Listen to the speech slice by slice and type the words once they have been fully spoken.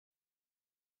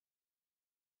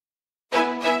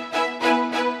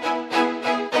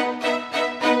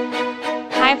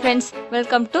friends,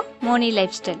 welcome to Moni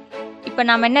Lifestyle. இப்போ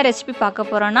நாம என்ன ரெசிபி பார்க்க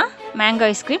போறோம்னா மேங்கோ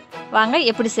ஐஸ்கிரீம். வாங்க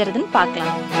எப்படி செய்யறதுன்னு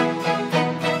பார்க்கலாம்.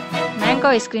 மேங்கோ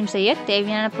ஐஸ்கிரீம் செய்ய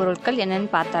தேவையான பொருட்கள் என்னன்னு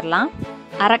பார்த்தறலாம்.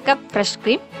 1/2 cup fresh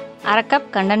cream, 1/2 cup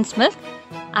condense milk,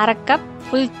 1/2 cup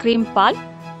full cream பால்,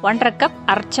 1/2 கப்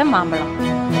அரைச்ச மாம்பழம்.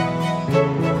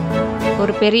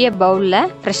 ஒரு பெரிய பவுல்ல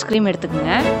ஃப்ரெஷ் க்ரீம்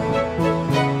எடுத்துக்கங்க.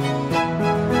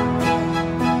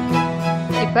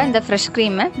 இப்போ இந்த ஃப்ரெஷ்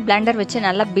க்ரீமை பிளெண்டர் வச்சு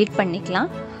நல்லா பீட் பண்ணிக்கலாம்.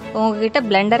 உங்ககிட்ட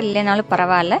பிளெண்டர் இல்லைனாலும்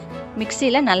பரவாயில்ல,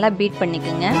 மிக்சியில் நல்லா பீட்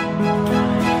பண்ணிக்கோங்க.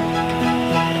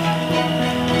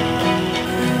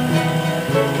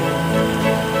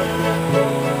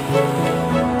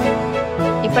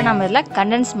 இப்போ நம்ம இதில்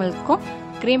கண்டென்ஸ் மில்க்கும்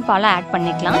க்ரீம் பாலும் ஆட்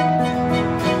பண்ணிக்கலாம்.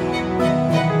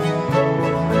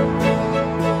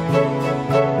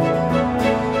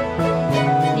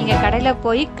 கடையில்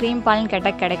போய் க்ரீம் பால்னு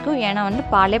கேட்டால் கிடைக்கும். ஏன்னா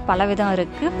பாலே பல விதம்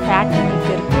இருக்குது. ஃபேட் மில்க்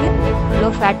இருக்குது, லோ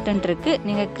ஃபேட்டுன்னு இருக்குது.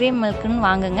 நீங்கள் க்ரீம் மில்க்குன்னு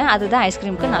வாங்குங்க, அதுதான்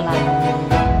ஐஸ்கிரீமுக்கு நல்லாயிருக்கும்.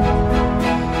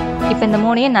 இப்போ இந்த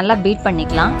மூணையும் நல்லா பீட்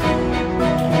பண்ணிக்கலாம்.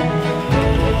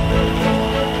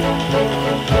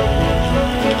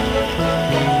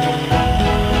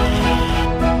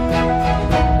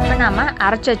 இப்போ நாம்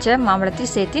அரைச்சி வச்ச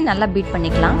மாம்பழத்தையும் சேர்த்து நல்லா பீட்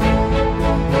பண்ணிக்கலாம்.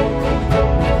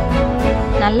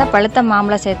 நல்ல பழுத்த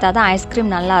மாம்பழம் சேர்த்தா தான்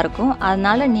ஐஸ்கிரீம் நல்லா இருக்கும்.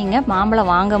 அதனால நீங்கள் மாம்பழம்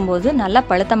வாங்கும்போது நல்ல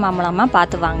பழுத்த மாம்பழமாக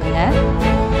பார்த்து வாங்குங்க.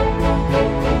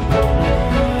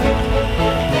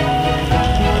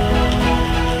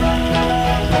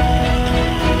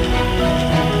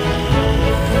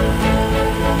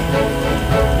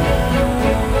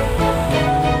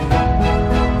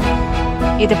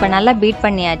 இது இப்போ நல்லா பீட்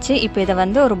பண்ணியாச்சு. இப்போ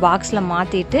இதை ஒரு பாக்ஸில்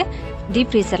மாற்றிட்டு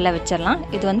டீப் ஃப்ரீசரில் வச்சிடலாம்.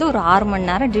 இது ஒரு 6 மணி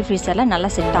நேரம் டீப் ஃப்ரீசரில்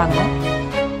நல்லா செட் ஆகும்.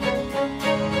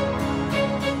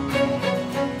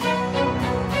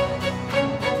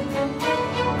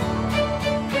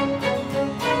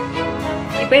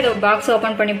 இப்போ இதை ஒரு பாக்ஸ்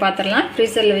ஓப்பன் பண்ணி பார்த்துடலாம்.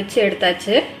 ஃப்ரீசரில் வச்சு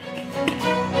எடுத்தாச்சு.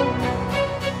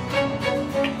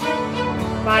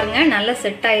 பாருங்க, நல்லா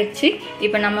செட் ஆயிடுச்சு.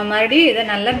 இப்போ நம்ம மறுபடியும் இதை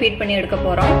நல்லா பீட் பண்ணி எடுக்க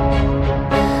போகிறோம்.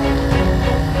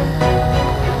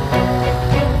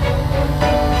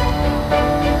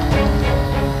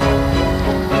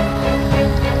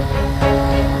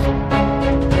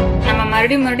 நம்ம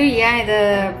மறுபடியும் ஏன்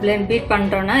இதை பீட்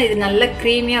பண்ணுறோன்னா, இது நல்ல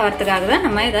க்ரீமியாக வரதுக்காக தான்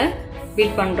நம்ம இதை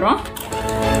பீட் பண்ணுறோம்.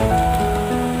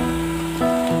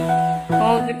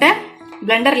 உங்ககிட்ட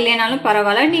பிளெண்டர் இல்லைனாலும்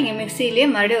பரவாயில்ல, நீங்கள் மிக்சியிலேயே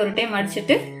மறுபடியும் ஒரு டைம்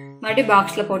அடிச்சுட்டு மறுபடியும்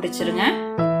பாக்ஸில் போட்டு வச்சுருங்க.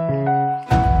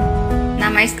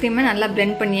 நம்ம ஐஸ்கிரீமை நல்லா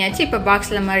பிளெண்ட் பண்ணியாச்சு. இப்போ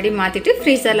பாக்ஸில் மறுபடியும் மாற்றிட்டு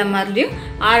ஃப்ரீசரில் மறுபடியும்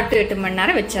 6 to 8 மணி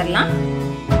நேரம் வச்சிடலாம்.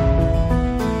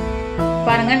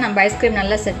 பாருங்கள், நம்ம ஐஸ்கிரீம்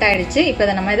நல்லா செட் ஆகிடுச்சு.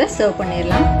 இப்போ இதை சர்வ்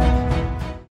பண்ணிடலாம்.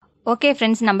 ஓகே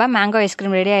ஃப்ரெண்ட்ஸ், நம்ம மேங்கோ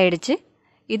ஐஸ்கிரீம் ரெடி ஆகிடுச்சு.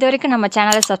 இது வரைக்கும் நம்ம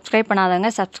சேனலை சப்ஸ்கிரைப் பண்ணாதவங்க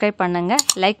சப்ஸ்கிரைப் பண்ணுங்கள்,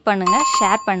 லைக் பண்ணுங்கள்,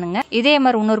 ஷேர் பண்ணுங்கள். இதே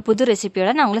மாதிரி இன்னொரு புது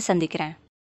ரெசிபியோட நான் உங்களை சந்திக்கிறேன்.